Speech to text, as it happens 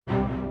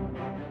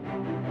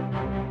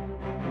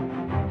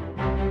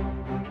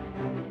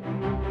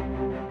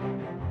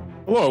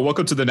Hello,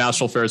 welcome to the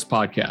National Affairs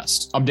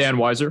Podcast. I'm Dan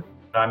Weiser.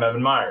 I'm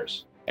Evan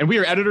Myers. And we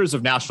are editors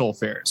of National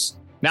Affairs.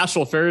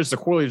 National Affairs is a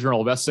quarterly journal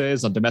of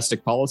essays on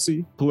domestic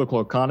policy,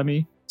 political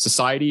economy,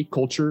 society,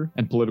 culture,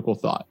 and political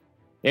thought.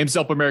 It aims to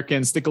help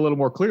Americans think a little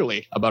more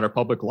clearly about our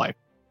public life,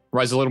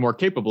 rise a little more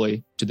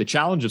capably to the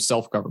challenge of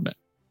self-government.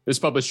 This is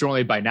published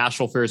jointly by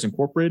National Affairs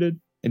Incorporated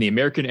and the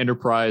American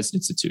Enterprise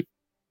Institute.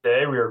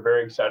 Today, we are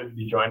very excited to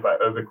be joined by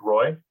Avik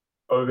Roy.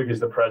 Avik is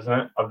the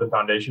president of the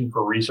Foundation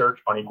for Research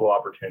on Equal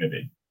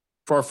Opportunity.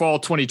 For our fall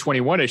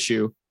 2021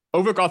 issue,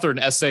 Avik authored an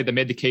essay that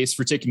made the case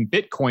for taking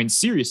Bitcoin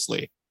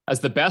seriously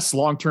as the best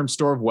long-term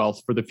store of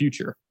wealth for the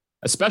future,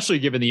 especially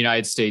given the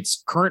United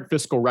States' current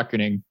fiscal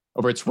reckoning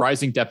over its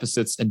rising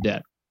deficits and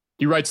debt.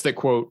 He writes that,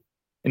 quote,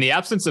 in the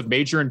absence of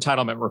major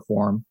entitlement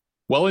reform,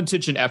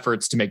 well-intentioned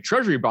efforts to make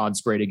treasury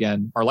bonds great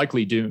again are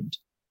likely doomed.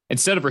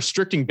 Instead of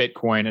restricting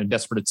Bitcoin in a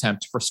desperate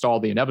attempt to forestall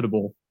the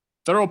inevitable,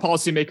 federal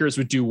policymakers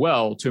would do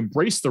well to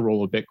embrace the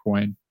role of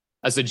Bitcoin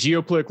as a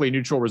geopolitically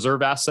neutral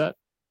reserve asset,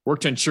 work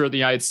to ensure the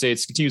United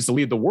States continues to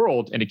lead the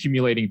world in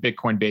accumulating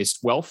Bitcoin-based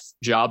wealth,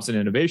 jobs, and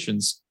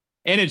innovations,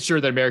 and ensure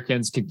that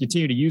Americans can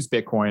continue to use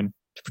Bitcoin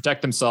to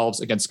protect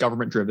themselves against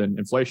government-driven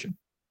inflation.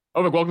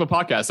 Avik, welcome to the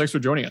podcast. Thanks for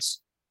joining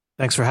us.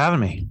 Thanks for having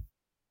me.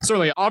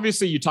 Certainly.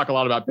 Obviously, you talk a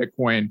lot about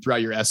Bitcoin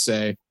throughout your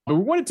essay, but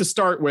we wanted to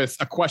start with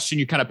a question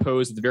you kind of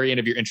posed at the very end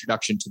of your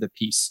introduction to the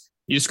piece.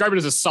 You describe it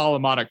as a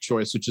Solomonic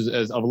choice, which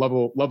is a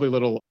lovely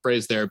little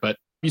phrase there, but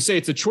you say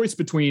it's a choice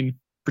between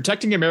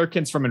protecting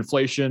Americans from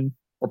inflation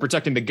or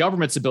protecting the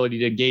government's ability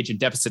to engage in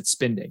deficit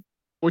spending,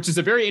 which is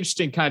a very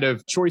interesting kind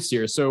of choice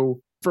here. So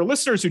for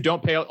listeners who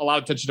don't pay a lot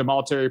of attention to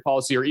monetary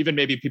policy, or even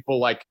maybe people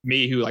like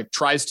me who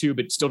tries to,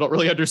 but still don't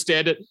really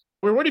understand it,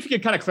 we're wondering if you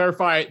could kind of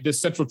clarify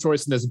this central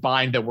choice in this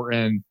bind that we're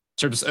in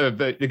terms of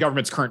the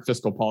government's current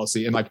fiscal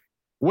policy. And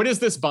what is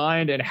this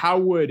bind and how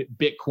would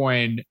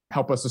Bitcoin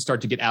help us to start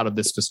to get out of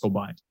this fiscal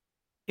bind?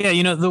 Yeah,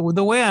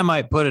 the way I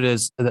might put it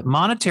is that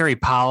monetary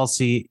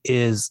policy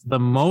is the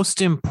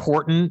most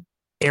important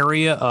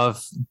area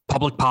of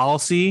public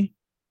policy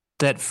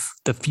that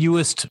the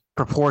fewest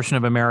proportion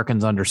of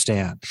Americans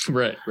understand.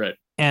 Right.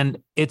 And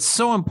it's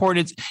so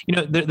important.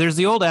 There's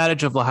the old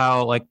adage of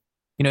how,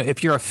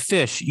 if you're a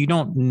fish, you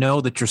don't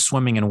know that you're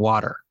swimming in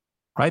water,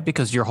 right?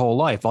 Because your whole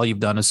life, all you've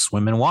done is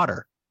swim in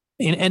water.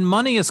 And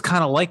money is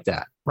kind of like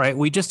that, right?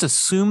 We just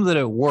assume that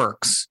it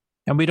works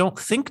and we don't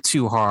think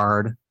too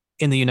hard,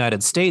 in the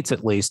United States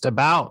at least,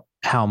 about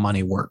how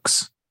money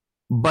works.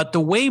 But the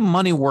way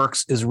money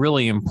works is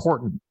really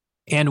important.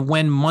 And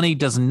when money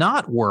does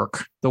not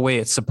work the way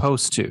it's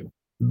supposed to,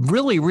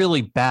 really,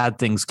 really bad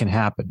things can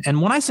happen.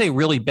 And when I say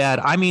really bad,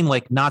 I mean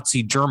like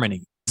Nazi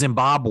Germany,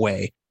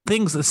 Zimbabwe, the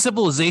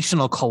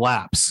civilizational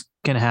collapse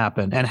can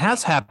happen and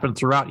has happened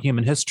throughout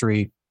human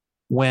history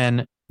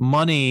when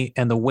money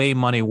and the way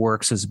money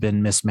works has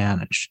been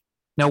mismanaged.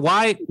 Now,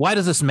 why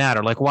does this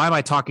matter? Why am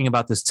I talking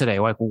about this today?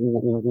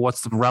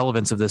 What's the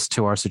relevance of this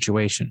to our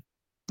situation?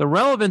 The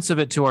relevance of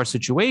it to our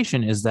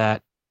situation is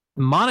that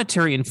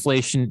monetary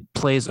inflation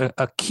plays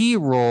a key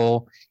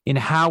role in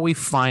how we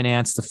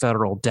finance the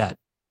federal debt.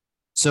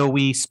 So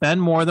we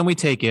spend more than we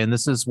take in.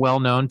 This is well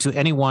known to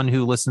anyone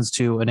who listens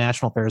to a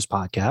National Affairs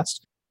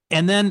podcast.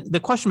 And then the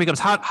question becomes,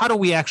 how do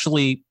we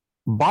actually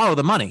borrow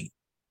the money?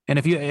 And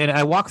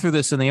I walk through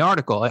this in the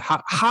article,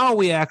 how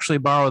we actually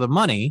borrow the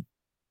money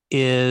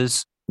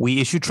is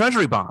we issue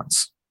treasury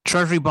bonds.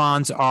 Treasury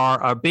bonds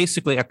are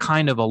basically a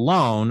kind of a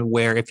loan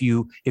where if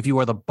you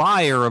are the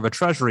buyer of a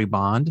treasury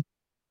bond,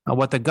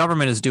 what the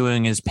government is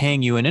doing is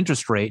paying you an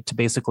interest rate to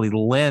basically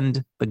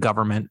lend the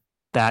government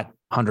that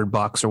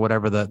 $100 or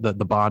whatever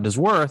the bond is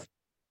worth,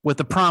 with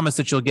the promise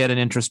that you'll get an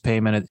interest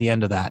payment at the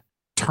end of that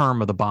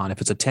term of the bond, if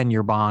it's a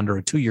 10-year bond or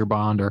a 2-year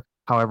bond or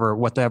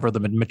whatever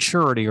the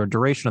maturity or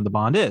duration of the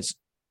bond is.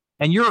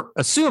 And you're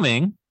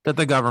assuming that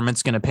the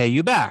government's going to pay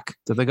you back,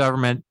 that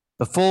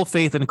the full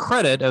faith and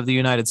credit of the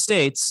United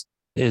States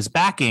is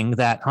backing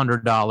that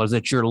 $100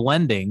 that you're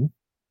lending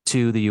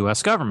to the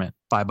U.S. government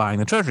by buying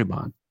the treasury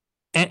bond.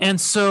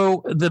 And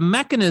so the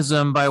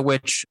mechanism by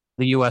which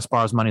the U.S.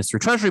 borrows money is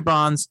through treasury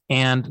bonds,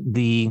 and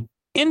the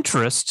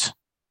interest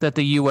that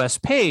the U.S.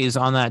 pays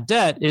on that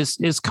debt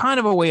is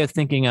kind of a way of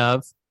thinking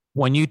of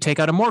when you take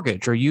out a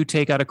mortgage or you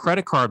take out a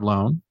credit card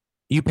loan,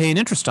 you pay an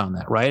interest on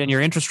that, right? And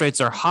your interest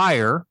rates are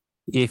higher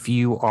if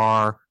you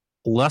are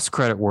less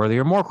creditworthy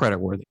or more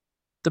creditworthy.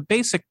 The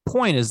basic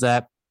point is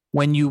that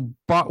when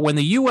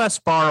the U.S.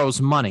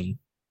 borrows money,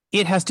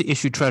 it has to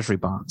issue treasury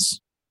bonds.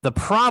 The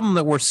problem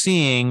that we're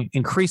seeing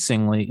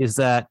increasingly is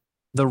that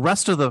the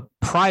rest of the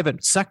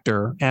private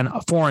sector and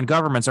foreign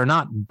governments are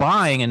not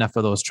buying enough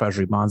of those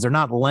treasury bonds. They're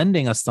not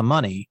lending us the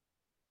money.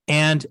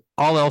 And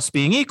all else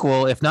being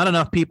equal, if not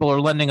enough people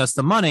are lending us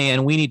the money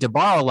and we need to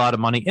borrow a lot of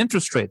money,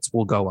 interest rates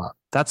will go up.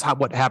 That's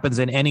what happens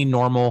in any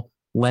normal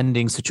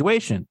lending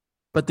situation.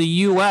 But the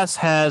U.S.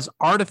 has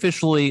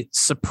artificially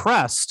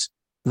suppressed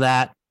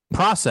that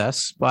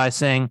process by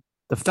saying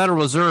the Federal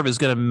Reserve is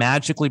going to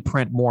magically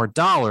print more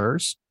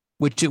dollars,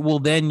 which it will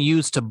then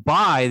use to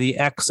buy the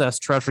excess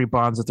treasury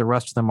bonds that the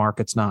rest of the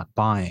market's not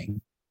buying.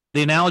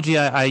 The analogy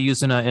I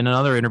used in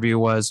another interview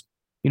was,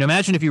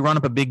 imagine if you run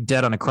up a big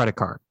debt on a credit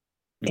card,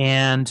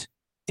 and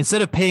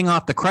instead of paying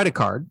off the credit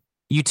card,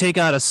 you take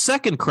out a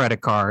second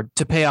credit card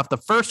to pay off the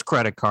first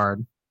credit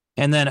card,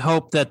 and then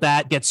hope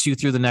that gets you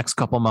through the next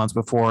couple months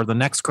before the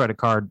next credit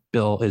card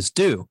bill is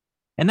due.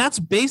 And that's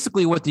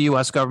basically what the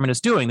U.S. government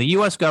is doing. The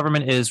U.S.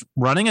 government is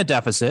running a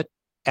deficit,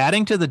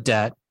 adding to the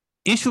debt,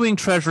 issuing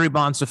treasury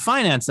bonds to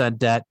finance that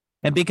debt.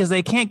 And because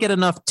they can't get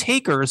enough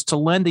takers to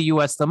lend the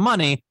U.S. the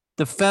money,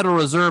 the Federal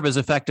Reserve is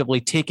effectively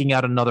taking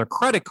out another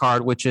credit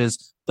card, which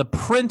is the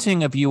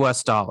printing of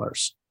U.S.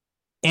 dollars.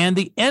 And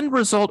the end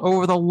result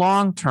over the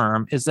long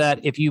term is that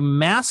if you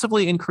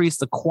massively increase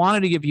the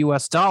quantity of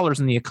U.S. dollars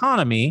in the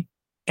economy,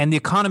 and the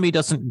economy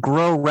doesn't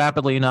grow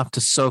rapidly enough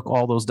to soak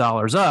all those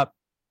dollars up,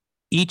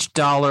 each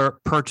dollar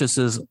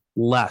purchases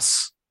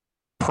less.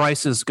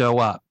 Prices go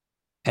up.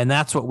 And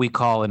that's what we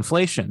call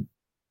inflation.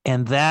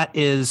 And that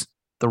is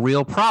the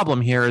real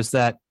problem here, is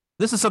that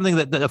this is something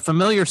that a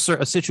familiar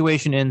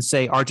situation in,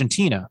 say,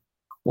 Argentina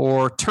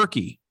or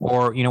Turkey,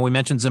 or, we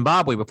mentioned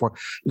Zimbabwe before.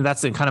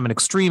 That's kind of an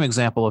extreme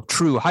example of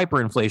true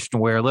hyperinflation,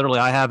 where literally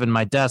I have in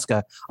my desk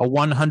a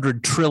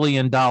 $100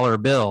 trillion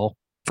bill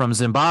from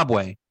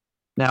Zimbabwe.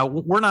 Now,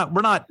 we're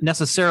not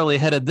necessarily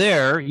headed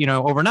there,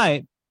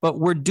 overnight, but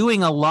we're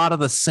doing a lot of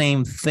the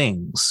same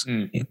things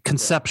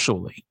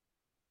conceptually.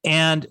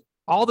 And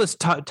all this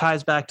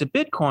ties back to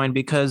Bitcoin,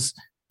 because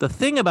the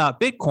thing about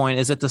Bitcoin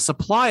is that the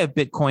supply of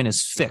Bitcoin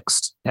is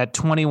fixed at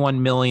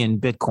 21 million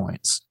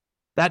Bitcoins.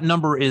 That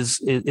number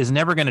is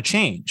never going to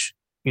change.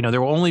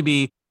 There will only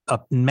be a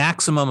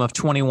maximum of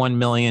 21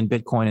 million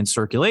Bitcoin in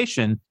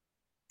circulation.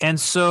 And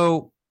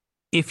so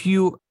if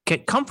you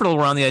get comfortable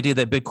around the idea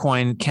that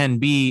Bitcoin can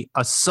be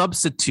a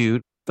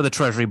substitute for the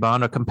treasury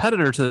bond, a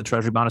competitor to the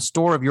treasury bond, a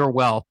store of your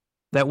wealth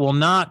that will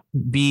not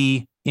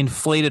be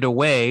inflated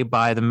away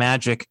by the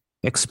magic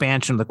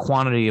expansion of the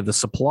quantity of the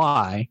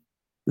supply,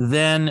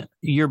 then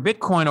your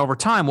Bitcoin over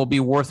time will be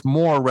worth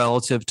more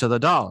relative to the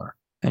dollar,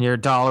 and your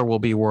dollar will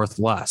be worth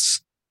less.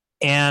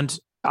 And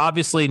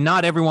obviously,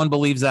 not everyone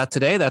believes that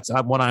today. That's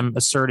what I'm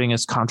asserting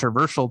is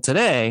controversial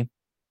today.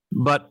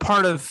 But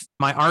part of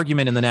my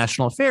argument in the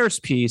national affairs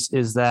piece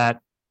is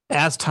that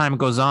as time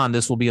goes on,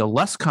 this will be a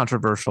less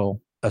controversial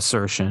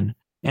assertion,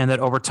 and that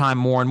over time,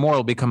 more and more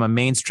will become a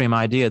mainstream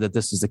idea that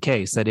this is the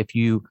case, that if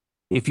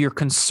you're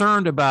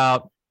concerned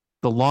about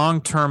the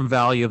long-term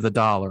value of the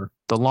dollar,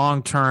 the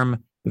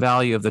long-term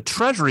value of the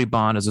treasury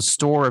bond as a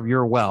store of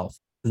your wealth,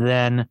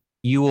 then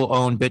you will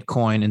own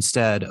Bitcoin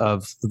instead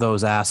of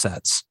those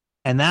assets.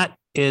 And that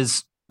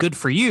is good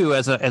for you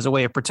as a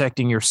way of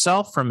protecting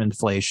yourself from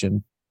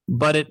inflation.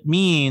 But it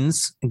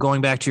means,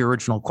 going back to your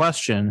original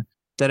question,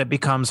 that it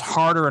becomes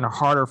harder and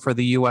harder for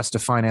the U.S. to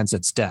finance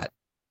its debt.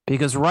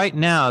 Because right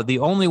now, the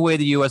only way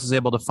the U.S. is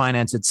able to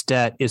finance its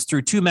debt is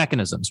through two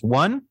mechanisms.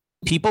 One,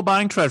 people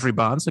buying treasury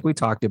bonds, like we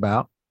talked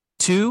about.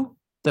 Two,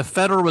 the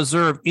Federal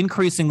Reserve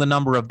increasing the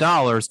number of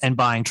dollars and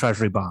buying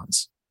treasury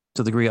bonds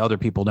to the degree other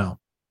people don't.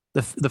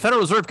 The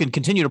Federal Reserve can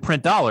continue to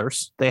print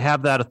dollars. They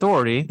have that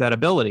authority, that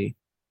ability.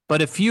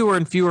 But if fewer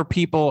and fewer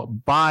people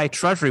buy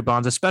treasury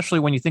bonds, especially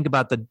when you think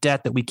about the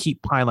debt that we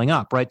keep piling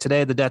up, right?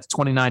 Today, the debt's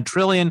 29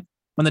 trillion.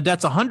 When the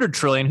debt's 100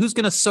 trillion, who's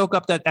going to soak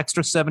up that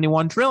extra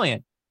 71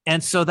 trillion?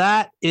 And so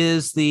that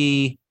is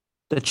the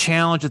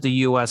challenge that the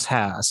U.S.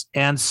 has.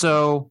 And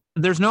so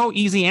there's no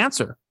easy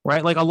answer,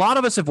 right? Like a lot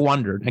of us have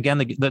wondered, again,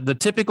 the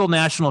typical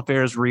national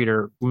affairs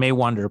reader may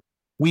wonder,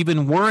 we've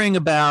been worrying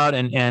about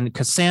and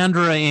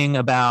Cassandraing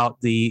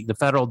about the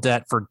federal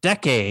debt for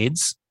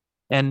decades,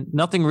 and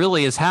nothing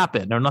really has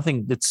happened, or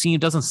nothing that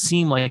doesn't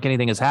seem like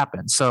anything has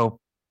happened. So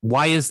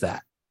why is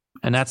that?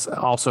 And that's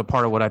also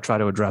part of what I try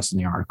to address in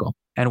the article,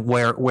 and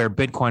where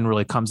Bitcoin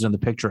really comes into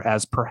the picture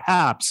as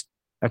perhaps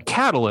a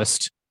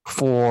catalyst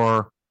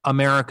for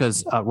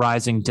America's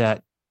rising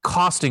debt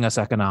costing us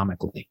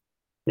economically.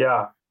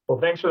 Yeah. Well,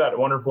 thanks for that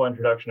wonderful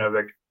introduction,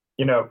 Avik.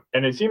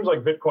 And it seems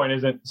like Bitcoin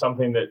isn't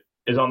something that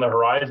is on the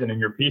horizon in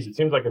your piece. It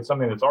seems like it's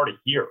something that's already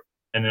here.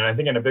 And then I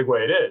think in a big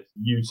way it is.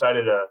 You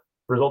cited a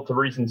results of a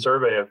recent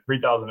survey of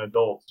 3,000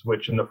 adults,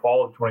 which in the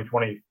fall of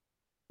 2020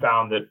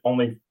 found that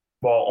only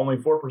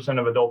 4%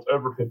 of adults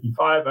over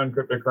 55 own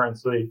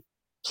cryptocurrency,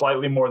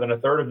 slightly more than a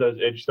third of those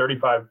aged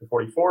 35 to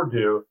 44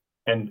 do,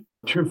 and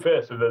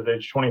 2/5 of those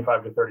aged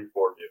 25 to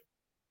 34 do.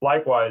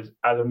 Likewise,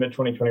 as of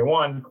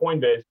mid-2021,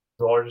 Coinbase,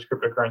 the largest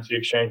cryptocurrency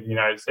exchange in the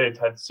United States,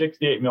 had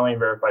 68 million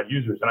verified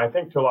users. And I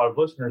think to a lot of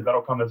listeners,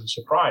 that'll come as a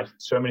surprise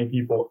that so many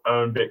people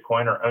own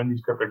Bitcoin or own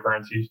these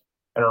cryptocurrencies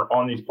and are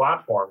on these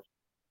platforms.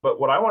 But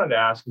what I wanted to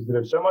ask is that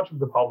if so much of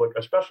the public,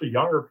 especially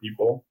younger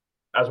people,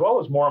 as well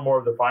as more and more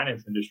of the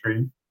finance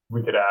industry,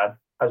 we could add,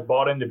 has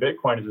bought into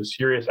Bitcoin as a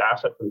serious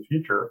asset for the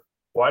future,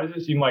 why does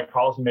it seem like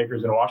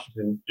policymakers in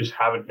Washington just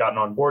haven't gotten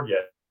on board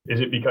yet? Is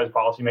it because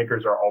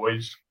policymakers are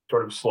always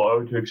sort of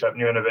slow to accept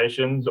new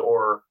innovations,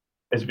 or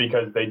is it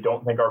because they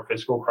don't think our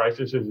fiscal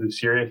crisis is as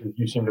serious as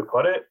you seem to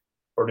put it?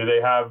 Or do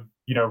they have,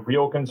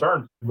 real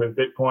concerns with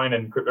Bitcoin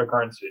and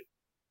cryptocurrency?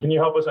 Can you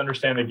help us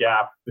understand the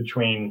gap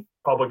between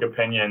public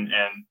opinion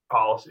and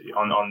policy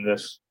on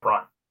this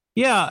front?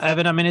 Yeah,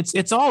 Evan, I mean,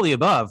 it's all the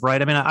above,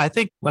 right? I mean, I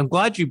think I'm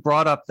glad you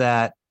brought up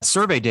that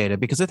survey data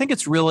because I think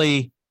it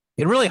really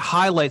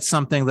highlights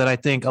something that I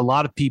think a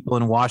lot of people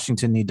in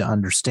Washington need to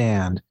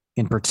understand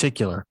in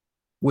particular,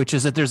 which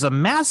is that there's a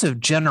massive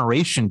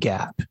generation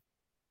gap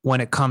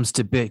when it comes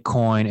to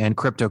Bitcoin and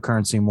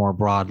cryptocurrency more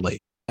broadly.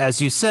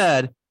 As you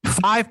said,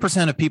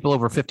 5% of people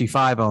over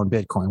 55 own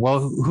Bitcoin. Well,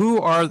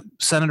 who are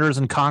senators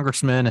and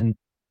congressmen and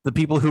the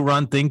people who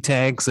run think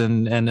tanks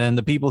and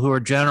the people who are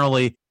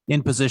generally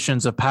in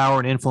positions of power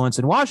and influence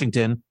in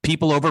Washington?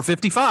 People over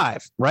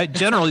 55, right?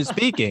 Generally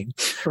speaking,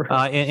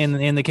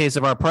 in the case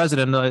of our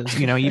president,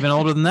 even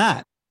older than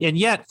that. And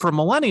yet for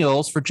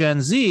millennials, for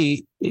Gen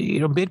Z,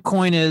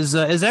 Bitcoin is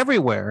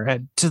everywhere,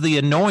 to the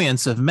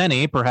annoyance of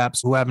many,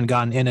 perhaps, who haven't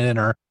gotten in it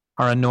or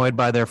are annoyed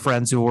by their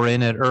friends who were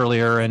in it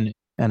earlier and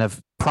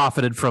have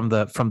profited from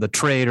the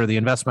trade or the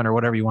investment or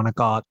whatever you want to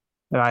call it.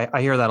 And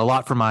I hear that a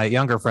lot from my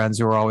younger friends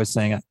who are always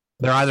saying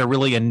they're either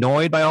really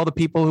annoyed by all the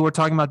people who are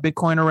talking about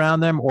Bitcoin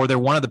around them, or they're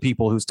one of the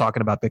people who's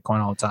talking about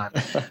Bitcoin all the time.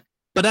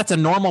 But that's a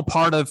normal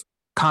part of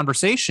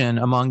conversation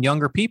among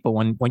younger people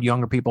when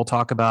younger people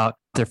talk about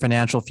their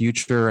financial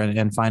future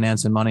and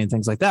finance and money and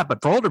things like that.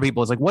 But for older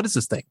people, it's like, what is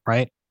this thing,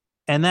 right?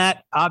 And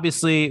that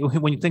obviously,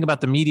 when you think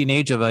about the median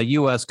age of a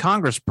U.S.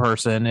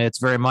 congressperson, it's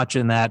very much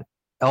in that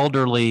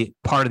elderly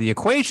part of the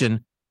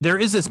equation. There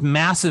is this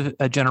massive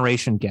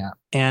generation gap.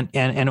 And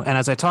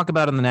as I talk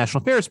about in the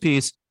National Affairs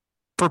piece,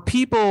 for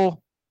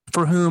people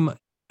for whom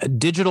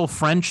digital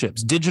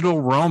friendships,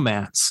 digital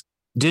romance,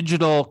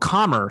 digital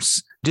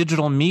commerce,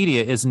 digital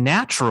media is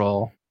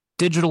natural,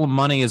 digital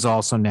money is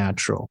also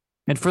natural.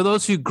 And for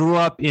those who grew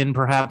up in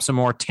perhaps a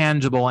more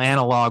tangible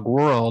analog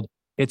world,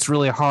 it's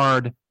really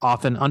hard,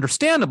 often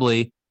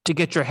understandably, to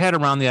get your head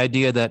around the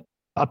idea that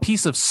a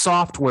piece of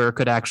software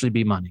could actually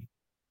be money.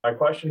 My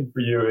question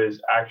for you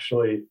is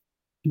actually,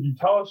 could you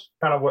tell us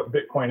kind of what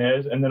Bitcoin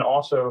is? And then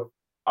also,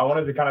 I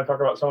wanted to kind of talk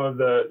about some of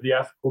the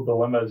ethical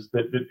dilemmas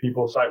that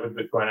people cite with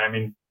Bitcoin. I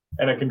mean,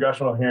 in a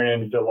congressional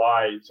hearing in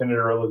July,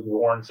 Senator Elizabeth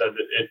Warren said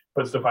that it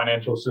puts the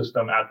financial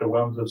system at the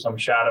whims of some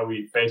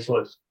shadowy,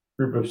 faceless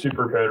group of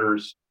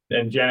supercoders.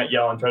 And Janet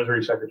Yellen,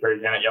 Treasury Secretary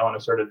Janet Yellen,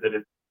 asserted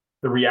that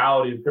the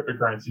reality of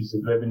cryptocurrencies is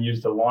that they've been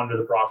used to launder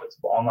the profits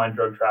of online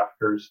drug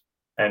traffickers,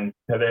 and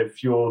they've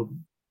fueled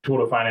tool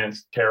to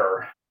finance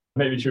terror.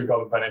 Maybe she would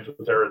call it financial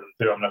terrorism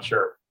too, I'm not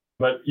sure.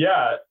 But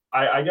yeah,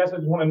 I guess I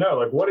just want to know,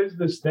 like, what is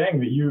this thing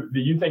that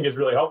you think is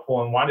really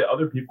helpful, and why do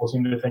other people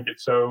seem to think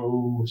it's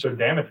so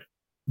damaging?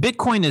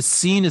 Bitcoin is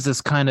seen as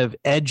this kind of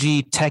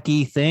edgy,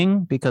 techie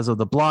thing because of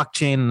the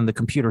blockchain and the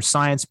computer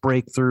science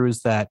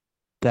breakthroughs that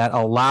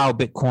allow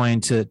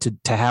Bitcoin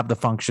to have the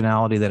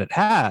functionality that it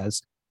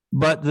has.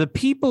 But the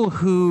people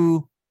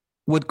who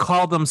would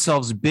call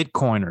themselves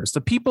Bitcoiners,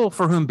 the people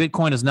for whom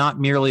Bitcoin is not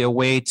merely a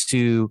way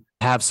to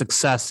have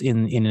success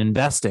in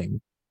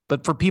investing,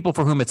 but for people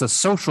for whom it's a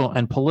social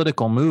and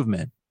political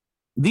movement,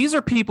 these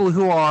are people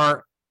who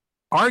are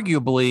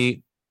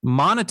arguably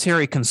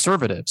monetary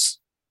conservatives,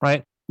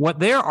 right? What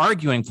they're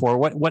arguing for,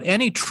 what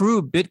any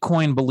true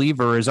Bitcoin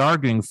believer is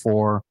arguing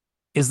for,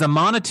 is the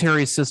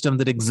monetary system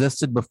that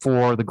existed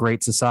before the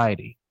Great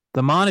Society,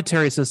 the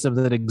monetary system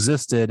that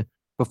existed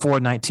before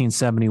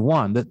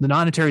 1971, the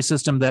monetary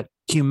system that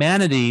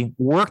humanity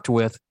worked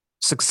with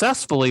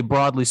successfully,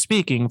 broadly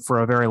speaking, for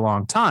a very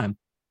long time,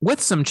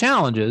 with some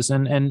challenges.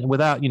 And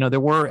without, there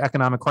were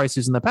economic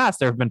crises in the past.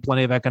 There have been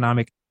plenty of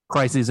economic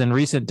crises in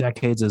recent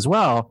decades as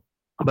well.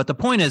 But the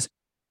point is,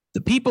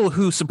 the people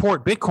who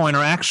support Bitcoin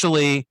are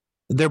actually,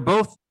 they're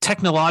both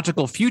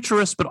technological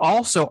futurists, but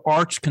also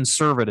arch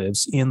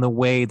conservatives in the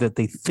way that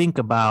they think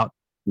about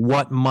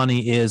what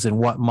money is and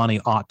what money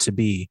ought to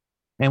be.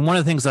 And one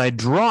of the things I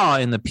draw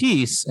in the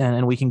piece,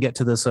 and we can get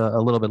to this a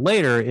little bit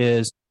later,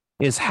 is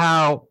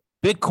how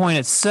Bitcoin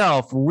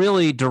itself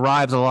really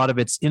derives a lot of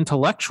its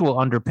intellectual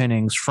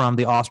underpinnings from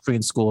the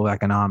Austrian School of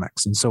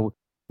Economics. And so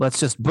let's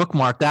just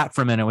bookmark that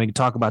for a minute. We can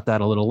talk about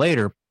that a little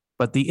later.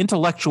 But the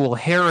intellectual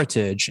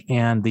heritage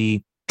and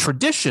the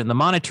tradition, the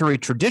monetary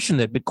tradition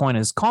that Bitcoin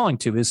is calling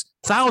to, is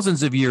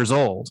thousands of years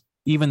old,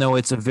 even though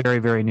it's a very,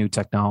 very new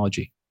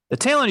technology. The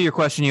tail end of your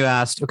question, you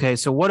asked, okay,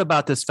 so what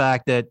about this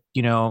fact that,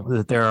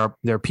 that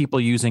there are people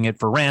using it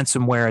for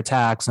ransomware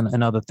attacks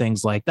and other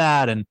things like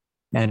that,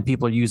 and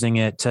people are using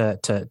it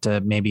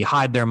to maybe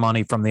hide their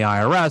money from the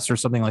IRS or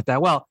something like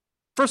that? Well,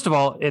 first of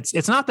all,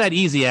 it's not that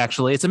easy,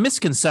 actually. It's a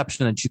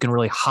misconception that you can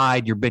really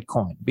hide your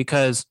Bitcoin,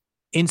 because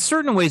in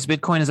certain ways,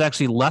 Bitcoin is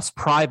actually less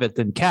private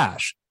than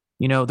cash.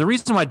 The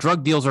reason why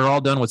drug deals are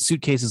all done with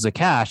suitcases of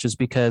cash is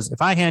because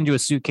if I hand you a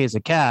suitcase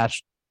of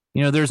cash,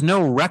 there's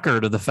no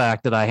record of the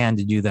fact that I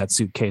handed you that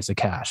suitcase of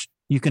cash.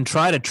 You can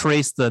try to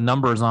trace the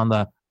numbers on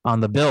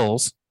the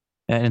bills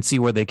and see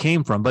where they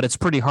came from, but it's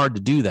pretty hard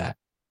to do that.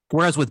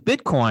 Whereas with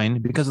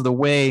Bitcoin, because of the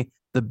way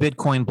the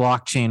Bitcoin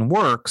blockchain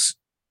works,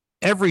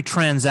 every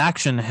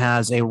transaction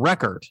has a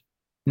record.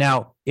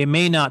 Now, it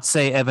may not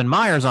say Evan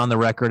Myers on the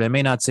record. It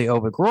may not say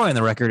Avik Roy on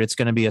the record. It's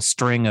going to be a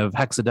string of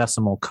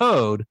hexadecimal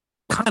code,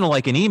 kind of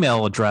like an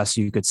email address,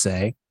 you could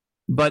say.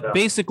 But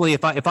basically,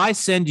 if I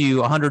send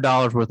you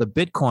 $100 worth of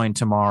Bitcoin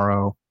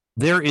tomorrow,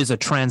 there is a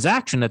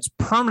transaction that's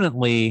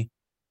permanently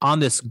on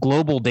this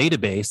global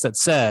database that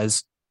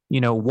says,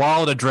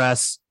 wallet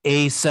address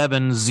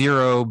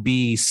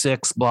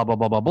A70B6, blah, blah,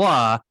 blah, blah,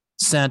 blah,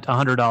 sent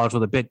 $100 worth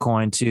of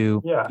Bitcoin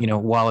to,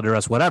 wallet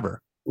address,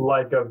 whatever.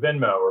 Like a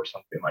Venmo or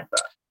something like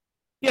that.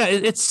 Yeah,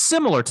 it's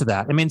similar to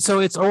that. I mean,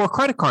 or a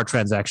credit card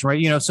transaction,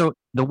 right? So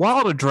the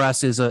wallet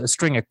address is a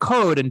string of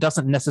code and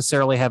doesn't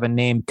necessarily have a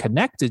name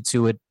connected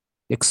to it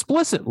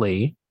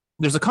explicitly.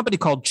 There's a company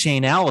called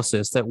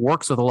Chainalysis that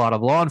works with a lot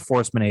of law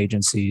enforcement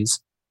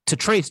agencies to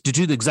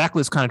do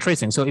exactly this kind of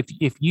tracing. So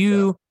if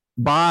you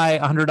buy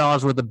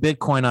 $100 worth of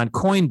Bitcoin on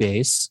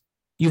Coinbase,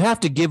 you have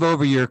to give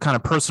over your kind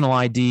of personal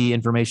ID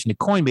information to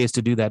Coinbase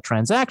to do that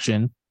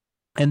transaction.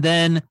 And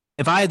then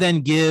if I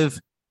then give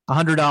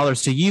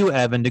 $100 to you,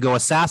 Evan, to go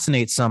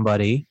assassinate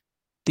somebody,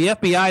 the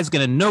FBI is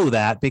going to know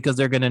that because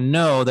they're going to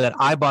know that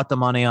I bought the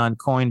money on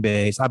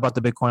Coinbase. I bought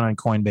the Bitcoin on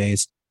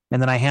Coinbase,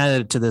 and then I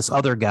handed it to this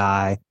other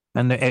guy.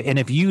 And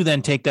if you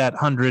then take that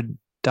 $100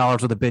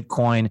 worth of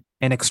Bitcoin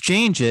and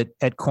exchange it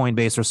at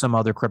Coinbase or some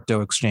other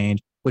crypto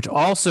exchange, which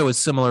also is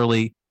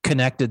similarly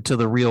connected to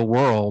the real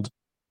world,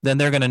 then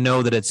they're going to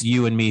know that it's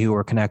you and me who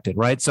are connected,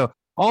 right? So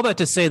all that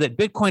to say that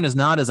Bitcoin is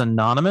not as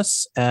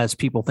anonymous as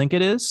people think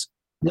it is.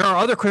 There are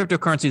other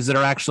cryptocurrencies that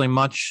are actually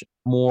much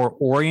more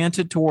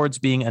oriented towards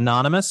being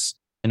anonymous,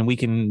 and we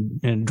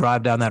can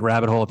drive down that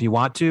rabbit hole if you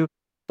want to.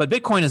 But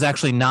Bitcoin is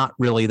actually not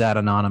really that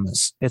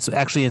anonymous. It's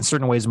actually in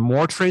certain ways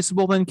more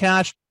traceable than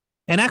cash.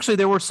 And actually,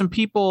 there were some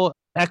people,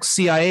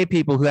 ex-CIA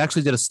people, who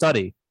actually did a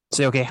study.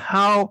 Say, okay,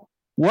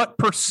 what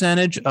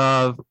percentage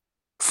of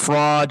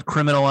fraud,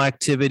 criminal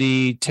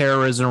activity,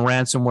 terrorism,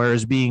 ransomware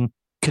is being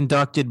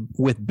conducted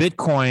with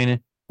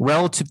Bitcoin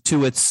relative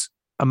to its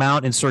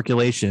amount in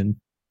circulation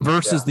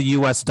versus the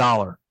US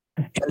dollar.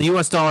 And the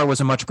US dollar was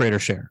a much greater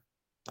share.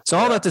 So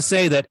all that to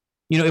say that,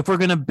 if we're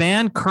going to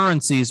ban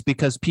currencies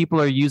because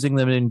people are using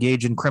them to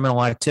engage in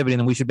criminal activity,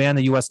 then we should ban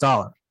the US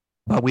dollar.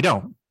 But we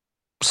don't.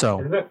 So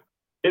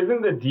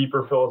isn't the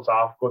deeper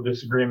philosophical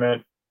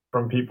disagreement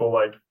from people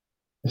like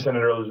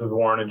Senator Elizabeth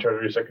Warren and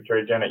Treasury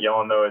Secretary Janet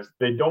Yellen, though, is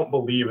they don't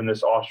believe in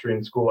this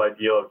Austrian school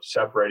ideal of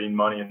separating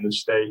money in the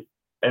state?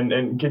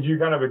 And could you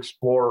kind of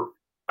explore,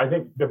 I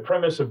think the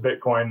premise of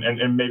Bitcoin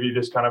and maybe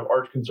this kind of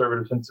arch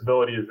conservative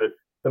sensibility is that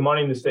the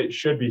money in the state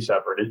should be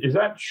separate. Is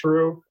that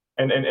true?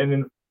 And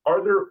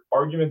are there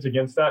arguments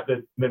against that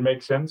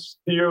make sense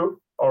to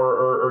you,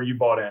 or are you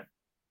bought in?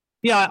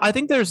 Yeah, I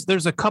think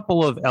there's a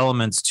couple of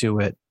elements to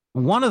it.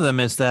 One of them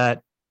is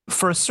that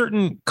for a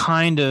certain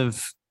kind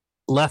of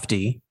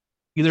lefty,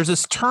 there's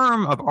this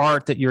term of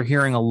art that you're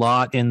hearing a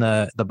lot in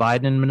the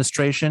Biden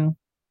administration,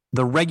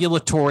 the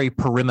regulatory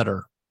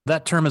perimeter.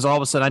 That term is all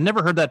of a sudden, I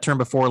never heard that term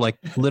before, like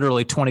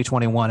literally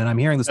 2021. And I'm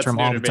hearing this term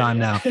all the time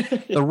now.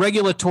 The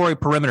regulatory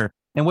perimeter.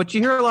 And what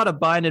you hear a lot of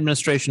Biden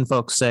administration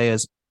folks say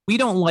is, we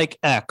don't like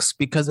X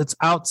because it's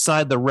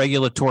outside the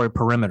regulatory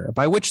perimeter,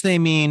 by which they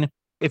mean,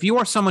 if you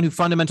are someone who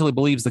fundamentally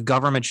believes the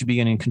government should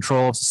be in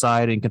control of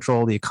society and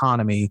control of the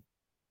economy,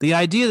 the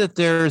idea that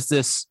there's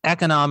this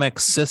economic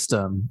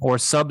system or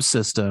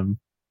subsystem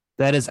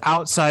that is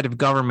outside of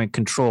government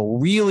control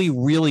really,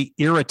 really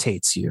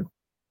irritates you.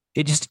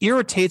 It just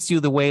irritates you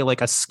the way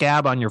like a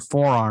scab on your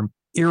forearm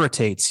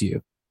irritates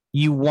you.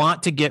 You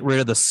want to get rid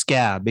of the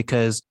scab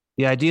because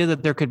the idea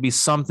that there could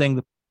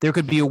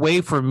be a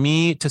way for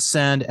me to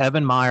send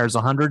Evan Myers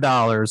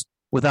 $100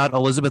 without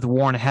Elizabeth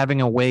Warren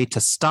having a way to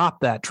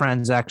stop that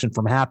transaction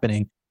from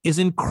happening is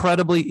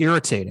incredibly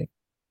irritating.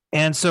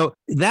 And so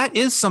that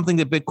is something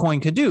that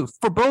Bitcoin could do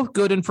for both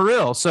good and for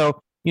ill.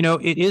 So,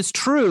 it is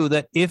true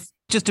that if,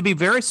 just to be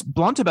very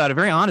blunt about it,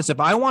 very honest, if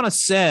I want to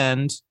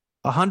send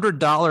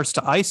 $100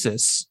 to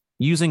ISIS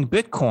using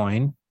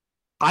Bitcoin,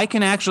 I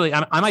can actually,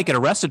 I might get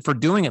arrested for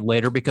doing it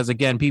later because,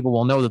 again, people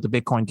will know that the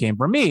Bitcoin came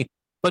from me,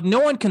 but no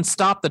one can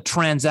stop the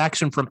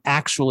transaction from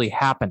actually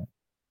happening,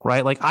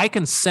 right? Like I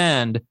can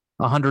send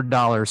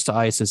 $100 to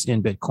ISIS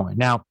in Bitcoin.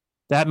 Now,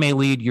 that may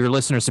lead your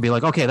listeners to be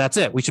like, okay, that's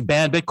it. We should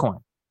ban Bitcoin.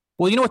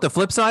 Well, you know what the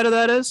flip side of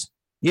that is?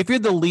 If you're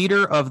the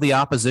leader of the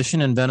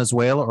opposition in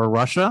Venezuela or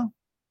Russia,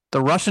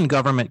 the Russian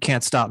government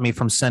can't stop me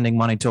from sending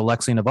money to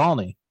Alexei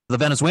Navalny. The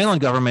Venezuelan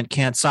government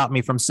can't stop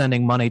me from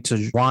sending money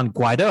to Juan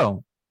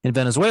Guaido in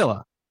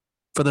Venezuela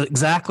for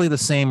exactly the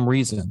same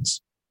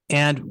reasons.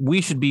 And we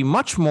should be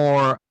much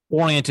more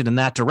oriented in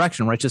that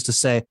direction, right? Just to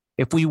say,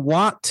 if we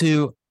want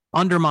to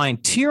undermine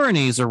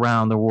tyrannies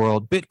around the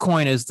world,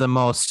 Bitcoin is the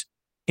most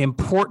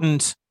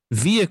important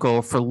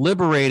vehicle for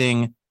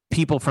liberating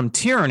people from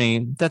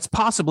tyranny that's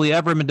possibly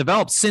ever been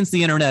developed since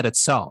the internet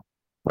itself,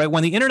 right?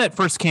 When the internet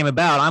first came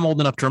about, I'm old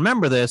enough to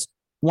remember this.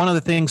 One of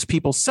the things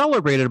people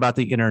celebrated about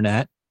the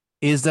internet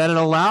is that it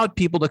allowed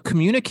people to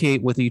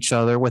communicate with each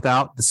other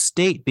without the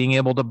state being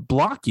able to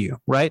block you,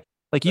 right?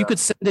 Like you could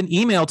send an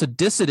email to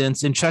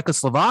dissidents in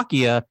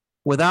Czechoslovakia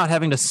without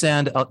having to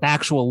send an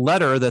actual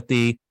letter that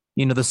the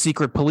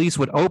secret police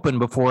would open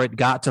before it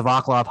got to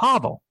Václav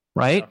Havel,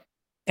 right?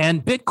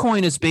 And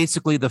Bitcoin is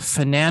basically the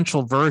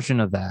financial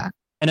version of that.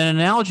 And an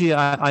analogy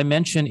I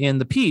mentioned in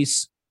the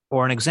piece,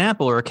 or an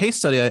example or a case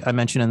study I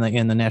mentioned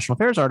in the National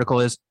Affairs article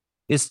is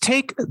is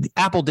take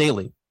Apple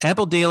Daily.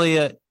 Apple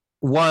Daily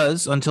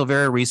was, until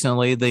very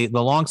recently, the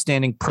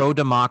longstanding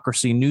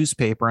pro-democracy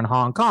newspaper in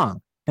Hong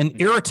Kong, an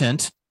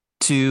irritant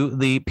to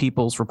the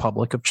People's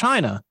Republic of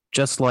China,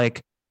 just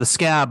like the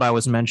scab I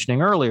was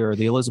mentioning earlier,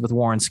 the Elizabeth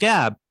Warren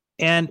scab.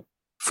 And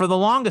for the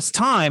longest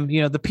time,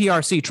 the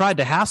PRC tried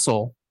to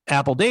hassle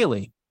Apple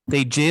Daily.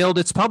 They jailed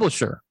its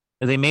publisher.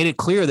 They made it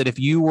clear that if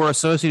you were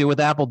associated with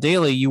Apple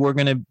Daily, you were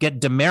going to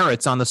get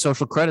demerits on the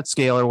social credit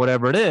scale or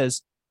whatever it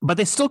is. But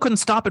they still couldn't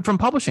stop it from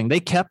publishing. They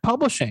kept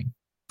publishing.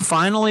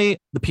 Finally,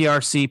 the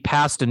PRC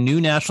passed a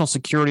new national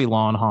security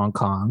law in Hong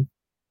Kong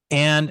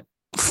and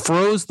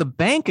froze the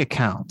bank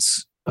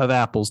accounts of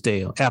Apple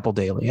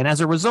Daily. And as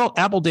a result,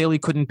 Apple Daily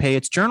couldn't pay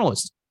its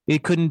journalists.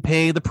 It couldn't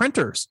pay the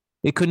printers.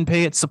 It couldn't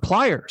pay its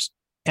suppliers.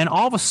 And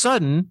all of a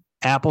sudden,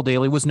 Apple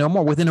Daily was no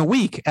more. Within a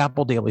week,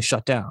 Apple Daily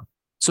shut down.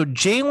 So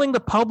jailing the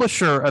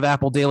publisher of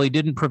Apple Daily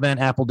didn't prevent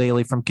Apple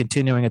Daily from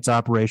continuing its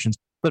operations,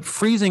 but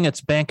freezing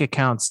its bank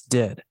accounts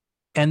did.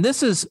 And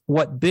this is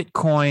what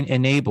Bitcoin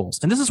enables.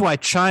 And this is why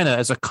China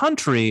as a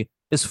country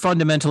is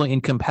fundamentally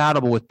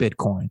incompatible with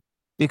Bitcoin.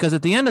 Because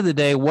at the end of the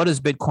day, what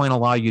does Bitcoin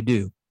allow you to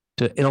do?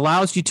 It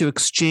allows you to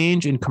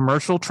exchange in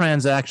commercial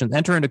transactions,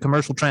 enter into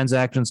commercial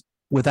transactions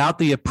without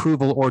the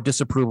approval or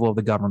disapproval of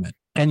the government.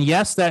 And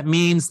yes, that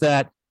means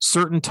that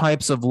certain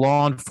types of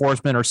law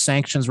enforcement or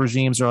sanctions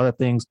regimes or other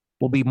things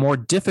will be more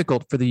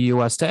difficult for the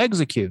U.S. to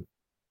execute.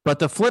 But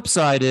the flip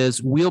side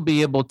is we'll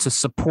be able to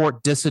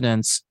support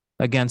dissidents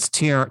against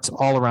tyrants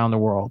all around the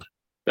world.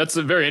 That's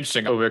a very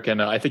interesting, Avik,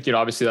 and I think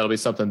obviously that'll be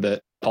something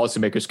that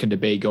policymakers can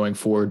debate going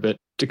forward. But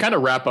to kind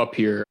of wrap up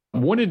here, I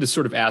wanted to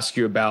sort of ask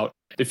you about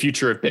the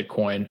future of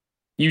Bitcoin.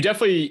 You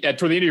definitely,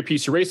 toward the end of your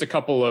piece, you raised a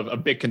couple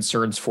of big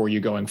concerns for you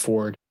going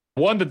forward.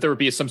 One, that there would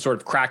be some sort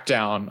of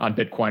crackdown on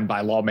Bitcoin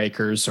by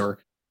lawmakers or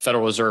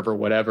Federal Reserve or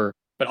whatever,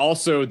 but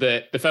also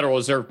that the Federal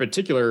Reserve in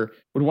particular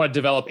would want to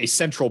develop a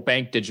central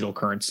bank digital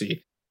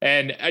currency.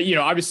 And,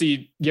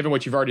 obviously, given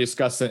what you've already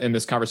discussed in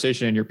this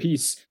conversation in your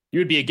piece, you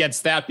would be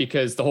against that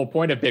because the whole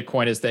point of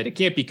Bitcoin is that it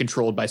can't be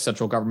controlled by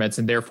central governments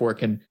and therefore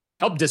can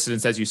help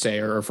dissidents, as you say,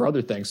 or for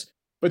other things.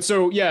 But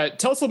so,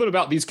 tell us a little bit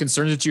about these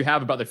concerns that you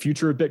have about the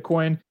future of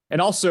Bitcoin.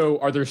 And also,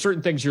 are there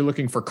certain things you're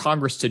looking for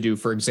Congress to do,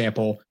 for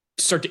example,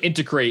 to start to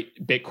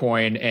integrate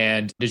Bitcoin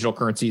and digital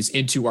currencies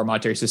into our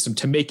monetary system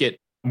to make it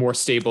more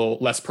stable,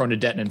 less prone to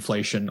debt and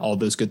inflation, all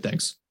those good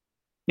things?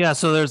 Yeah,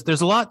 so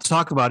there's a lot to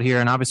talk about here,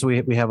 and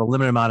obviously we have a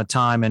limited amount of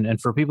time. And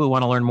for people who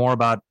want to learn more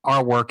about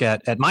our work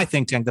at my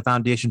think tank, the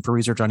Foundation for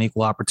Research on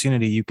Equal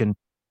Opportunity, you can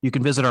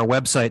visit our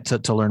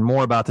website to learn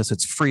more about this.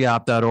 It's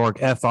freop.org,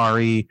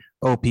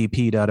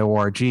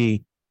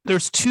 freopp.org.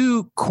 There's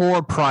two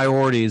core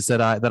priorities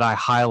that I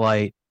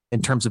highlight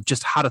in terms of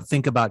just how to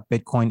think about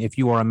Bitcoin if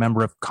you are a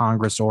member of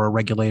Congress or a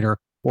regulator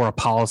or a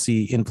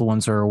policy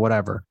influencer or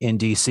whatever in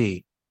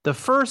DC. The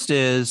first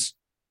is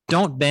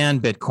don't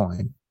ban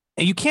Bitcoin.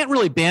 And you can't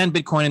really ban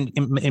Bitcoin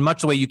in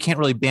much the way you can't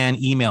really ban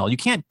email. You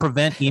can't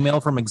prevent email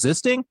from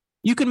existing.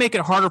 You can make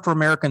it harder for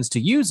Americans to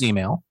use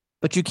email,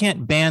 but you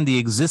can't ban the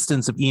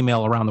existence of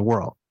email around the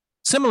world.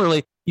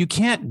 Similarly, you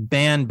can't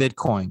ban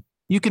Bitcoin.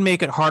 You can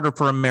make it harder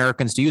for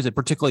Americans to use it,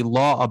 particularly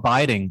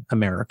law-abiding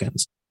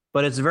Americans.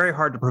 But it's very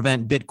hard to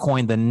prevent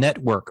Bitcoin, the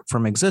network,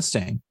 from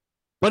existing.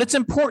 But it's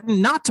important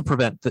not to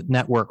prevent the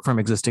network from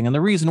existing. And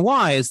the reason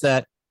why is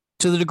that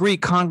to the degree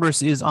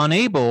Congress is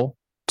unable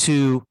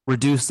to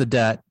reduce the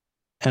debt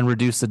and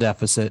reduce the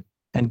deficit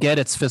and get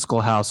its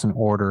fiscal house in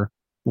order,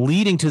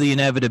 leading to the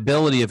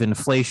inevitability of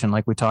inflation,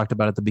 like we talked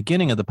about at the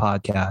beginning of the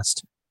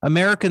podcast,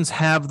 Americans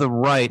have the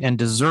right and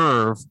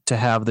deserve to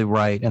have the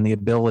right and the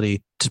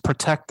ability to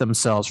protect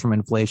themselves from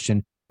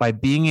inflation by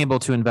being able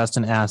to invest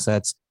in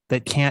assets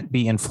that can't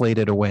be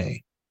inflated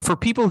away. For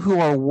people who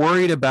are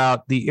worried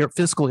about the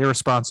fiscal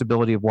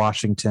irresponsibility of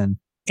Washington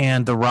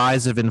and the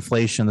rise of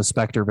inflation, the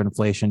specter of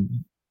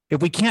inflation,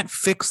 if we can't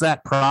fix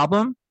that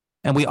problem,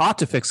 and we ought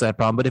to fix that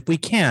problem, but if we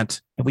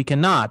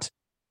cannot,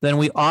 then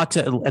we ought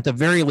to, at the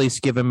very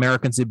least, give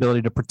Americans the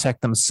ability to protect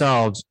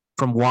themselves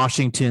from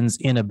Washington's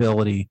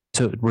inability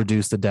to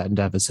reduce the debt and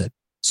deficit.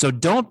 So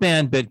don't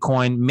ban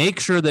Bitcoin. Make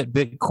sure that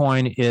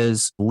Bitcoin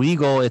is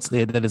legal.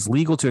 That it's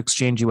legal to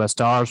exchange US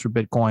dollars for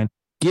Bitcoin.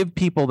 Give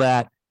people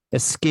that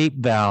escape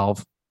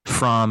valve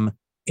from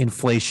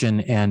inflation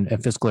and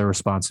fiscal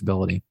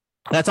irresponsibility.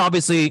 That's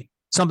obviously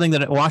something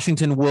that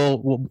Washington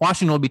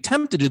will be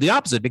tempted to do the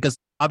opposite, because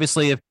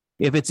obviously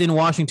if it's in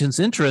Washington's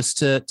interest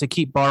to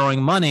keep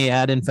borrowing money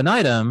ad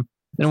infinitum,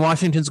 then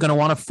Washington's going to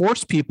want to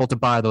force people to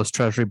buy those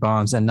treasury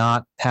bonds and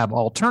not have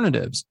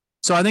alternatives.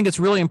 So I think it's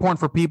really important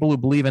for people who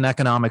believe in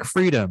economic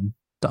freedom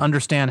to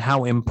understand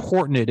how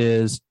important it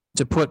is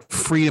to put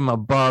freedom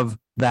above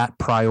that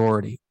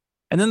priority.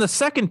 And then the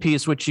second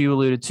piece, which you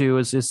alluded to,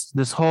 is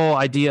this whole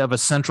idea of a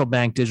central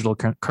bank digital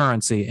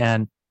currency.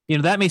 And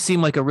that may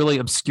seem like a really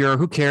obscure,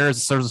 who cares?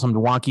 It's sort of some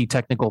wonky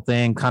technical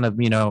thing, kind of,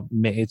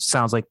 it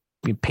sounds like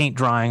paint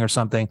drying or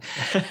something.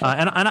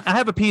 And I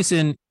have a piece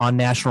on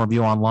National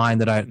Review Online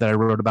that I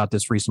wrote about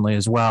this recently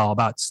as well,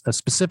 about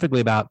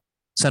specifically about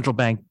central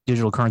bank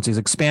digital currencies,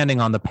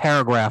 expanding on the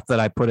paragraph that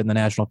I put in the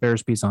National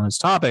Affairs piece on this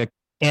topic.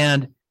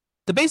 And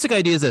the basic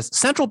idea is this: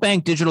 central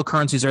bank digital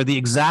currencies are the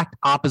exact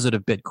opposite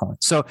of Bitcoin.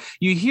 So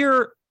you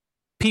hear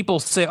people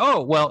say,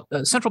 oh, well,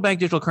 central bank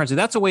digital currency,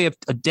 that's a way of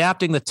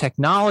adapting the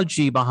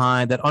technology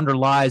behind that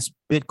underlies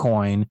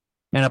Bitcoin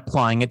and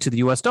applying it to the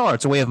US dollar.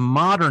 It's a way of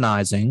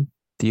modernizing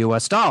the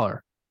US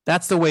dollar.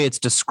 That's the way it's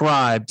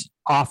described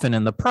often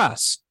in the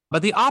press.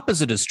 But the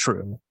opposite is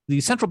true.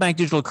 The central bank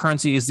digital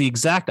currency is the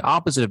exact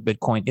opposite of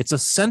Bitcoin. It's a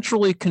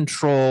centrally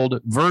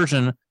controlled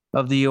version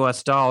of the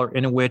US dollar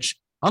in which,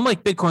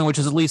 unlike Bitcoin, which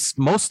is at least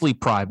mostly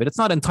private, it's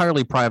not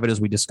entirely private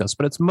as we discussed,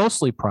 but it's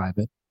mostly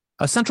private.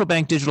 A central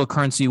bank digital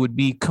currency would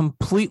be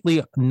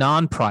completely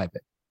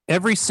non-private.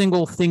 Every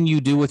single thing you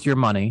do with your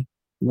money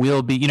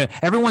will be,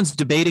 everyone's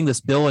debating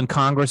this bill in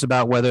Congress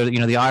about whether, the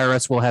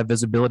IRS will have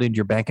visibility into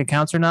your bank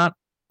accounts or not.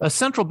 A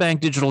central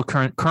bank digital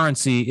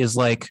currency is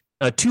like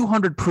a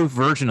 200 proof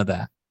version of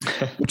that,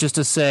 which is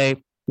to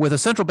say, with a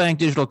central bank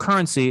digital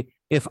currency,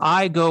 if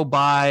I go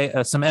buy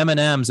some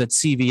M&Ms at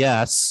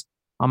CVS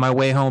on my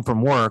way home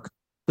from work,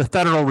 the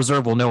Federal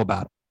Reserve will know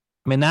about it.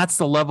 I mean, that's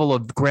the level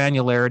of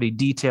granularity,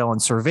 detail,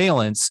 and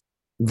surveillance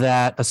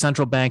that a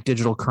central bank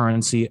digital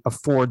currency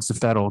affords the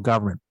federal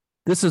government.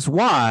 This is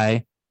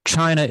why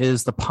China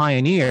is the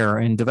pioneer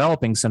in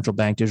developing central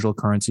bank digital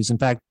currencies. In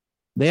fact,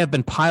 they have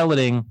been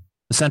piloting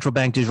the central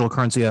bank digital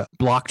currency, a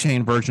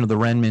blockchain version of the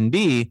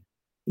renminbi,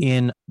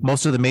 in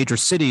most of the major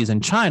cities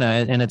in China,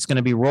 and it's going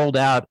to be rolled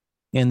out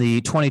in the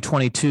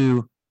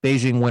 2022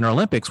 Beijing Winter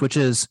Olympics, which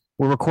is,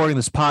 we're recording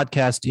this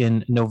podcast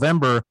in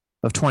November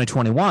of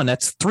 2021.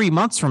 That's 3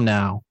 months from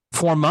now,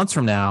 4 months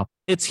from now.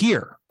 It's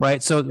here,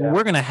 right? So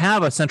we're going to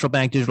have a central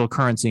bank digital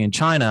currency in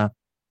China,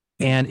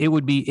 and it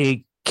would be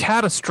a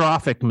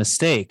catastrophic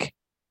mistake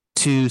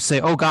to say,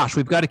 oh gosh,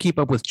 we've got to keep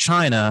up with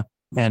China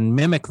and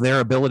mimic their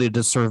ability to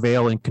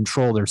surveil and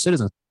control their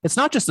citizens. It's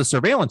not just the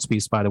surveillance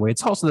piece, by the way.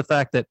 It's also the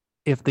fact that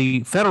if the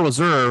Federal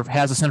Reserve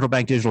has a central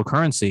bank digital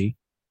currency,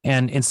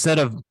 and instead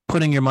of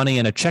putting your money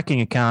in a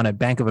checking account at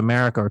Bank of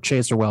America or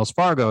Chase or Wells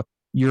Fargo,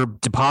 you're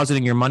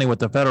depositing your money with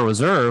the Federal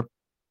Reserve,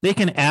 they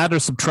can add or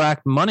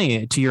subtract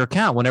money to your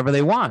account whenever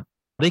they want.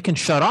 They can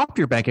shut off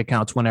your bank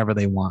accounts whenever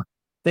they want.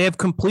 They have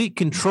complete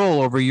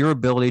control over your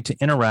ability to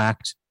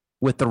interact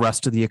with the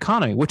rest of the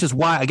economy, which is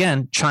why,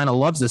 again, China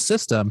loves this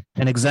system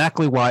and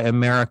exactly why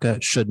America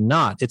should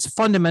not. It's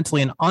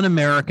fundamentally an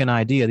un-American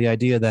idea, the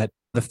idea that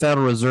the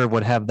Federal Reserve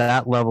would have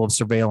that level of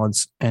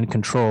surveillance and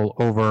control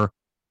over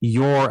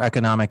your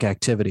economic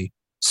activity.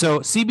 So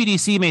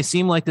CBDC may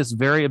seem like this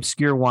very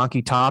obscure,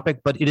 wonky topic,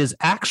 but it is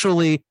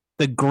actually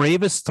the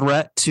gravest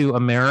threat to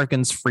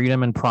Americans'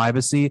 freedom and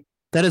privacy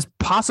that has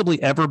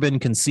possibly ever been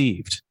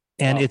conceived.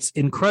 And it's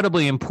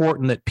incredibly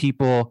important that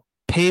people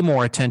pay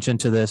more attention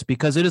to this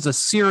because it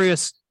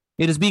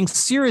is being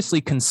seriously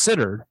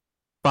considered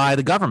by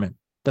the government.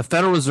 The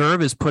Federal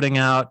Reserve is putting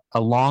out a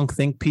long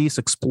think piece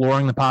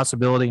exploring the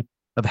possibility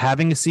of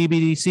having a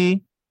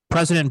CBDC.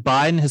 President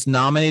Biden has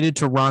nominated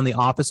to run the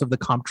Office of the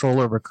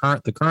Comptroller of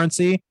the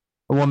Currency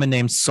a woman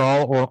named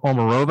Saul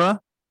Omarova,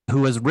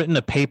 who has written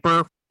a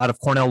paper out of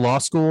Cornell Law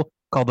School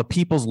called The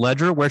People's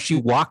Ledger, where she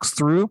walks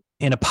through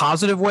in a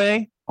positive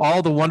way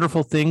all the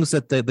wonderful things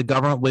that the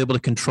government will be able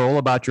to control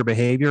about your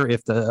behavior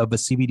if a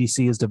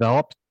CBDC is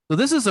developed. So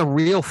this is a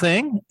real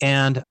thing.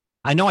 And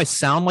I know I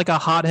sound like a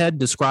hothead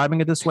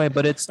describing it this way,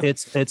 but it's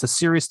a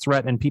serious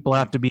threat, and people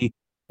have to be,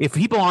 if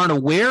people aren't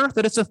aware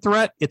that it's a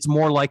threat, it's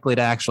more likely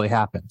to actually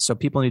happen. So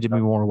people need to be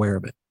more aware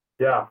of it.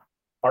 Yeah.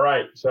 All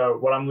right. So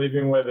what I'm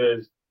leaving with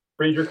is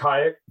Friedrich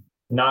Hayek,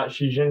 not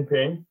Xi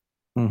Jinping.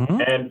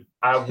 Mm-hmm. And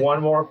I have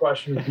one more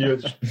question for you.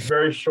 It's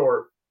very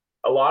short.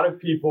 A lot of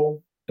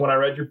people, when I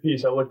read your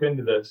piece, I looked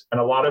into this, and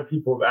a lot of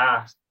people have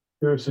asked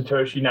who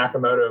Satoshi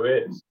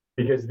Nakamoto is,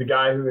 because the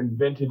guy who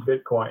invented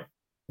Bitcoin,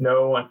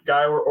 no one,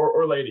 guy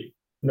or lady,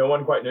 no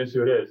one quite knows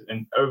who it is.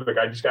 And Avik,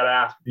 I just got to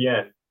ask at the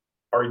end,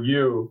 are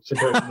you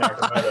Satoshi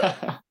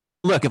Nakamoto?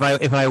 Look,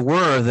 if I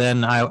were,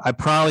 then I'd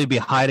probably be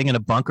hiding in a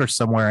bunker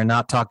somewhere and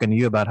not talking to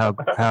you about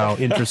how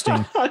interesting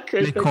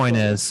Bitcoin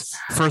is,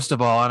 first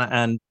of all.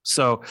 And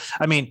so,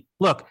 I mean,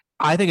 look,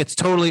 I think it's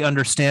totally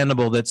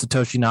understandable that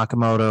Satoshi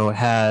Nakamoto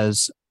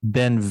has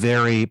been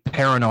very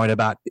paranoid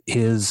about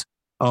his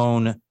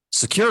own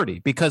security,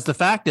 because the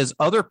fact is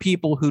other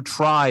people who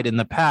tried in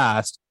the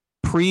past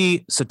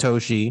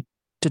pre-Satoshi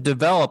to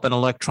develop an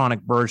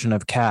electronic version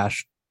of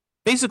cash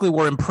basically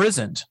were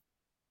imprisoned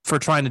for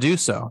trying to do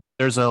so.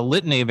 There's a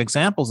litany of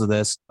examples of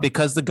this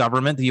because the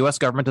US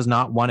government does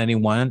not want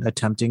anyone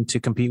attempting to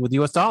compete with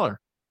the US dollar.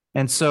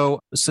 And so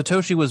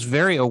Satoshi was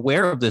very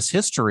aware of this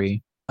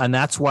history, and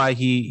that's why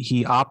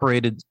he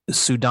operated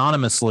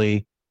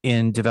pseudonymously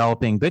in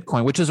developing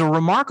Bitcoin, which is a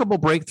remarkable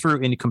breakthrough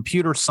in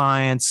computer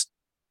science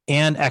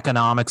and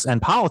economics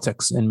and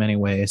politics in many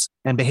ways,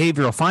 and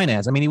behavioral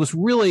finance. I mean,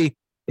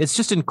 it's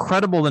just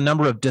incredible the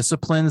number of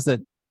disciplines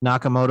that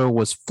Nakamoto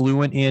was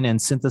fluent in and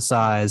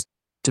synthesized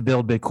to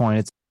build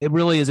Bitcoin. It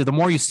really is. The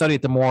more you study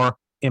it, the more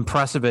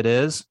impressive it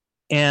is.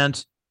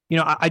 And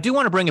I do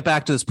want to bring it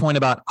back to this point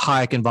about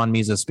Hayek and von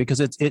Mises, because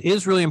it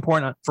is really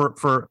important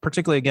for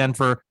particularly, again,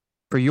 for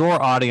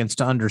your audience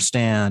to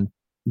understand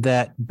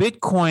that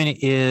Bitcoin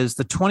is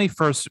the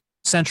 21st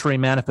century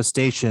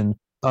manifestation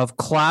of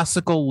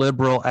classical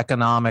liberal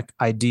economic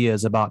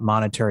ideas about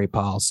monetary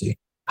policy.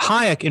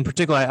 Hayek, in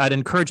particular, I'd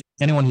encourage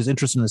anyone who's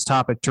interested in this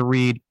topic to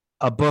read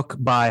a book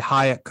by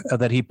Hayek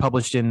that he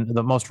published in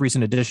the most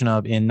recent edition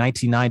of in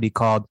 1990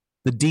 called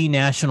The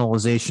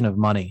Denationalization of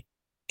Money.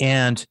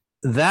 And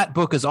that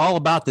book is all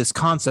about this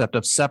concept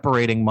of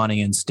separating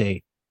money and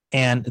state.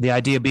 And the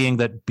idea being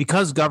that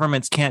because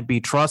governments can't be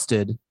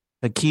trusted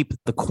to keep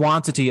the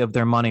quantity of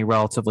their money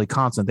relatively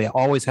constant, they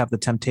always have the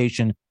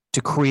temptation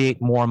to create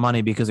more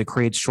money because it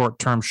creates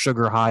short-term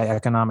sugar high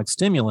economic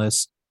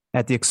stimulus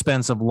at the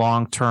expense of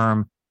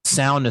long-term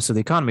soundness of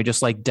the economy,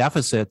 just like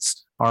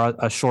deficits are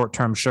a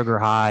short-term sugar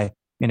high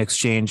in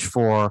exchange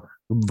for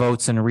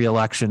votes and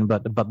re-election,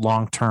 but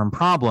long-term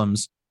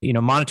problems.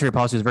 Monetary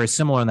policy is very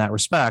similar in that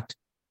respect.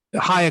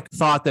 Hayek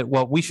thought that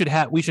we should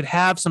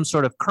have some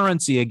sort of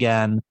currency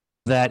again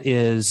that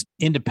is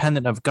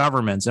independent of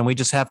governments, and we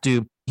just have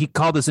to. He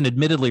called this an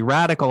admittedly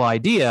radical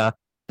idea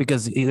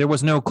because there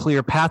was no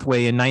clear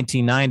pathway in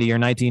 1990 or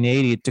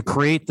 1980 to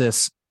create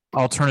this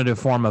alternative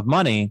form of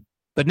money,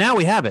 but now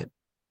we have it.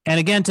 And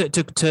again,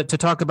 to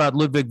talk about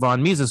Ludwig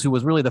von Mises, who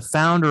was really the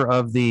founder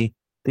of the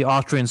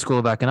Austrian School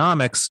of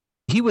Economics,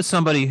 he was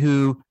somebody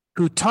who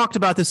talked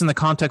about this in the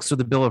context of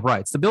the Bill of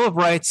Rights. The Bill of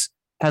Rights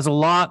has a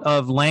lot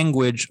of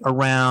language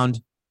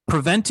around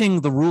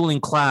preventing the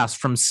ruling class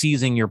from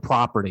seizing your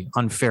property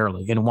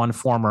unfairly in one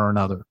form or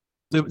another.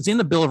 It was in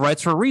the Bill of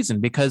Rights for a reason,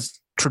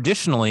 because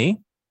traditionally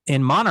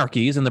in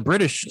monarchies, in the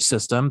British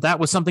system, that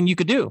was something you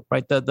could do,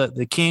 right?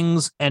 The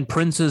kings and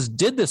princes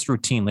did this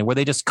routinely, where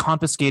they just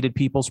confiscated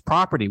people's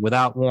property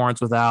without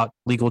warrants, without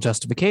legal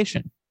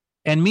justification.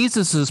 And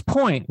Mises's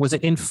point was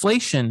that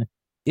inflation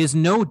is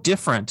no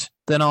different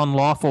than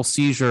unlawful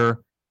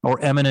seizure or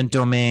eminent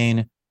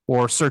domain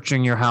or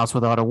searching your house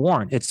without a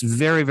warrant. It's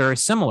very, very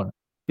similar,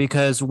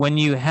 because when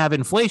you have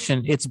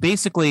inflation, it's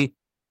basically,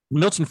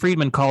 Milton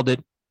Friedman called it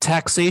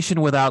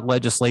taxation without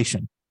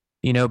legislation.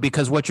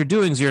 Because what you're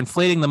doing is you're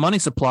inflating the money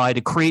supply to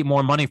create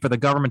more money for the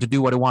government to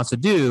do what it wants to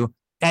do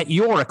at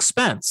your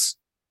expense.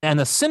 And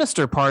the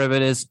sinister part of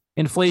it is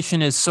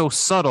inflation is so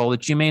subtle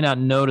that you may not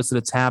notice that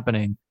it's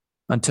happening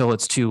until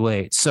it's too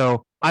late.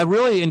 So I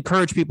really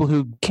encourage people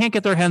who can't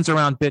get their hands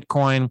around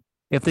Bitcoin,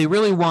 if they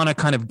really want a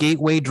kind of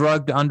gateway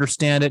drug to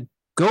understand it,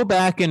 go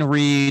back and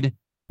read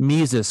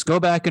Mises, go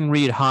back and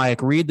read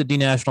Hayek, read The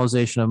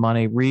Denationalization of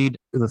Money, read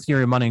The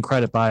Theory of Money and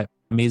Credit by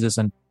Mises,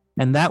 and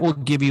that will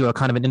give you a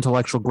kind of an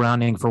intellectual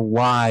grounding for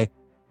why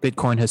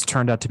Bitcoin has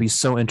turned out to be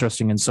so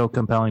interesting and so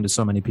compelling to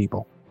so many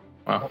people.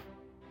 Wow.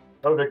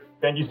 Avik,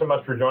 thank you so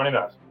much for joining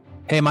us.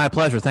 Hey, my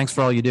pleasure. Thanks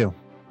for all you do.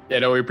 Yeah,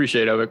 no, we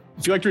appreciate it, Avik.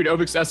 If you'd like to read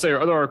Avik's essay or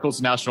other articles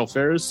in National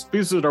Affairs,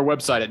 please visit our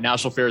website at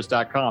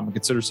nationalaffairs.com and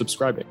consider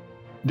subscribing.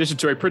 In addition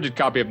to a printed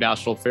copy of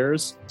National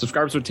Affairs,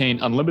 subscribers retain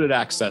unlimited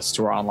access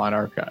to our online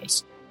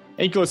archives.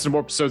 And you can listen to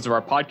more episodes of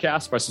our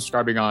podcast by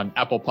subscribing on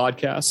Apple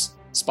Podcasts,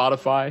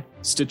 Spotify,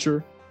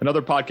 Stitcher, and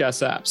other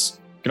podcast apps.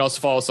 You can also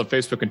follow us on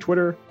Facebook and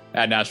Twitter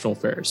at National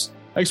Affairs.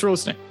 Thanks for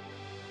listening.